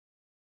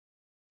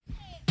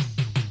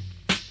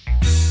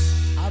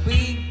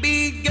big,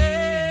 big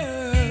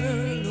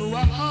girl,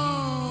 oh,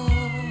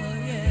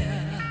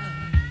 yeah.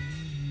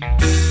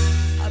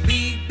 A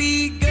big,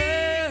 big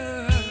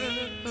girl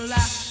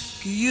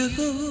like you.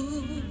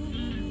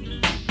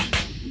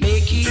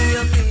 Making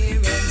your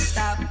parents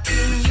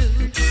stopping you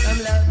from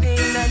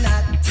loving a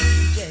naughty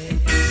jet.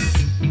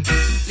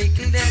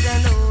 Little did I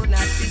know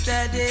not to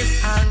dread it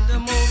on the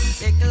move.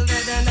 Little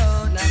did I know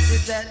not to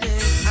dread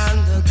it on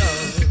the go.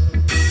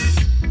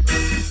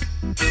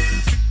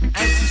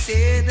 And she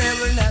said they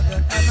will never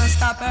ever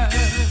stop her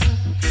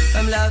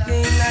from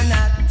loving a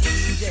naughty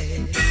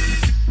jet.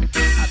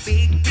 A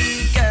big,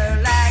 big girl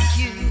like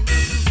you,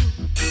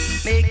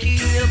 making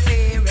your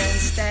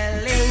parents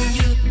telling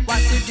you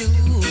what to do.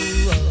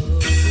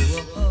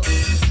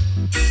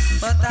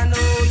 But I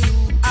know you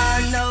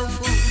are no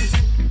fool.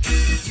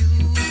 You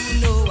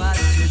know what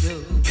to do.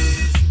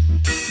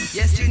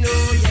 Yes, you know.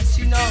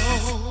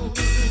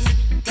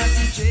 Not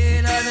the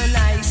dread of the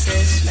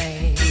nicest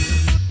man.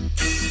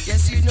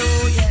 Yes, you know.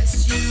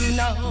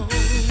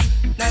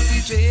 Not the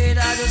dread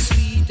of the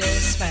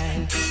sweetest man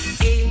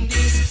in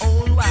this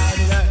whole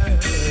wide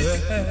world.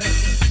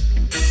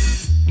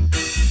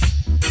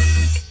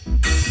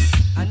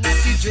 And not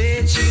the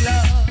dread she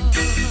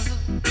loves,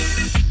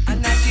 and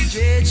not the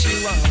dread she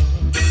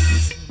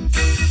wants,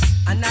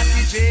 and not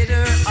the dread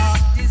her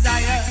heart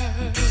desire,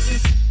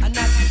 and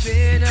not the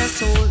dread her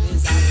soul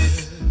desire.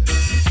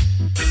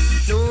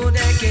 No,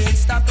 they can't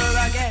stop her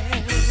again.